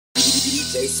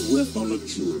DJ Swift on the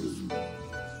truth.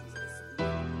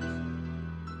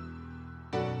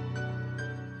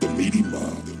 The meaty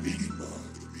mob, the meaty mob,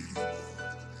 the meaty mob.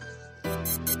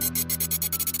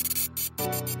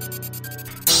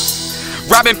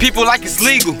 Robbing people like it's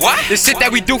legal. What? The shit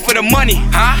that we do for the money.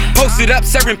 Huh? Posted up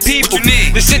serving people. What you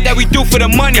need? The shit that we do for the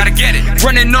money. Gotta get it.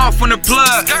 Running off on the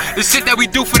plug. The shit that we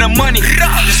do for the money.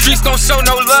 The streets don't show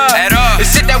no love at all. The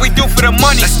shit that we do for the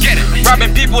money. Let's get it.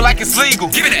 Robbing people like it's legal.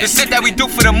 Give it that. The shit that we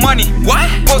do for the money. What?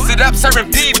 Posted up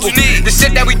serving people. What you need? The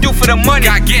shit that we do for the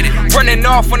money. Gotta get it. Running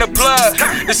off on the plug.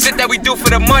 The shit that we do for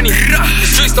the money. The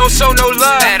streets don't show no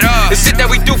love at all. The shit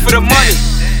that we do for the money.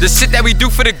 The shit that we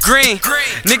do for the green.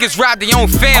 Niggas rob their own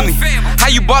family. How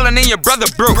you ballin' in your brother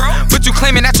broke, but you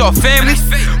claiming that's your family?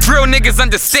 Real niggas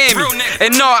understand me.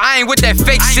 And no, I ain't with that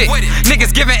fake shit.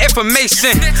 Niggas giving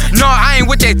information. No, I ain't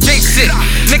with that fake shit.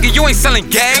 Nigga, you ain't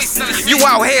selling gas. You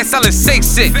out here selling fake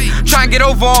shit. Try and get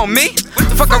over on me?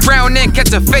 Fuck around and catch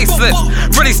a facelift.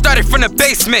 Really started from the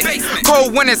basement.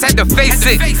 Cold winters had to face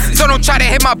it. So don't try to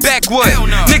hit my backwood.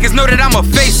 Niggas know that I'ma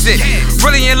face it.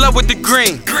 Really in love with the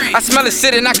green. I smell the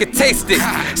shit and I can taste it.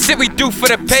 Shit we do for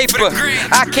the paper.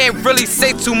 I can't really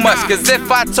say too much, cause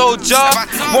if I told y'all,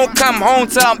 won't come home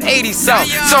till I'm 80 something.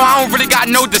 So I don't really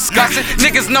got no discussion.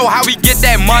 Niggas know how we get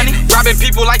that money. Robbing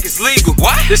people like it's legal.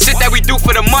 What? The shit that we do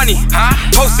for the money. Huh?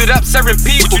 Posted up serving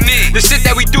people. What you need? The shit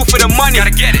that we do for the money.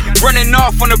 Gotta get it. Running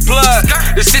off on the plug.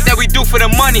 The shit that we do for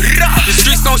the money. The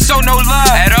streets don't show no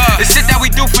love at all. The shit that we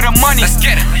do for the money. Let's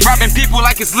get it. Robbing people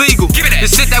like it's legal. Give it that.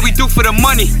 The shit that we do for the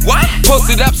money. What?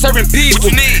 Posted up serving people.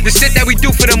 What you need? The shit that we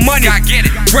do for the money. Gotta get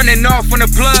it. Running off on the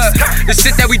plug. The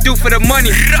shit that we do for the money.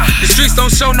 The streets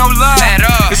don't show no love at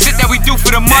all. The shit that we do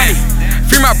for the money.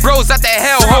 Free my bros out that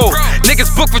hellhole.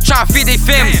 Niggas book for trying to feed their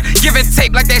families. Giving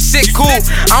tape like that shit cool.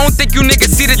 I don't think you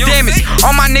niggas see the damage.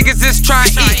 All my niggas is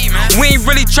trying to eat. We ain't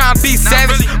really trying to be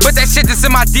savage, but that shit is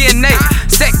in my DNA.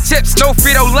 Sec chips, no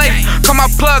Frito-Lay. Call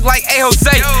my plug like A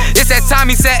Jose. It's that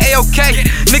time he said A-OK.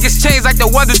 Niggas change like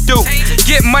the weather do.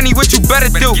 Get money, what you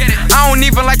better do. I don't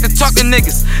even like to talk to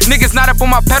niggas. Niggas not up on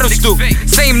my pedestal.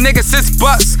 Same niggas since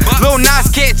Bucks. Lil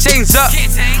Nas can't change up.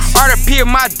 RP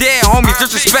of my dead homies.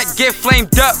 Disrespect, get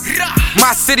flamed up.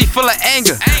 My city full of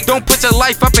anger. Don't put your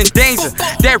life up in danger.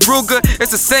 That Ruger,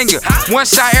 it's a singer. One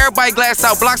shot, everybody glass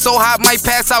out. Block so hot, might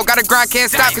pass out. Gotta grind, can't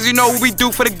stop, cause you know what we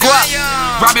do for the guap.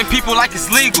 Robbing people like it's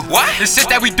legal. What? The shit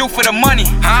that we do for the money.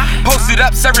 Huh? Posted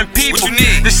up serving people. What you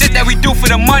need? The shit that we do for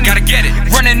the money. Gotta get it.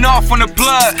 Running off on the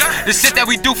blood. The shit that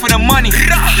we do for the money.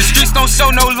 The streets don't show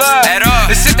no love at all.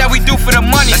 The shit that we do for the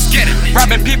money. Let's get it.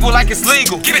 Robbing people like it's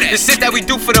legal. Give it that. The shit that we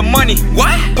do for the money.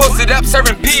 What? Posted up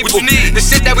serving people. What you need? The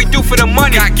shit that we do for the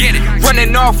money. Gotta get it.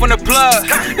 Running off on the plug.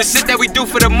 The shit that we do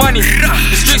for the money.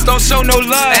 The streets don't show no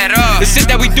love at all. The shit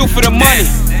that we do for the money.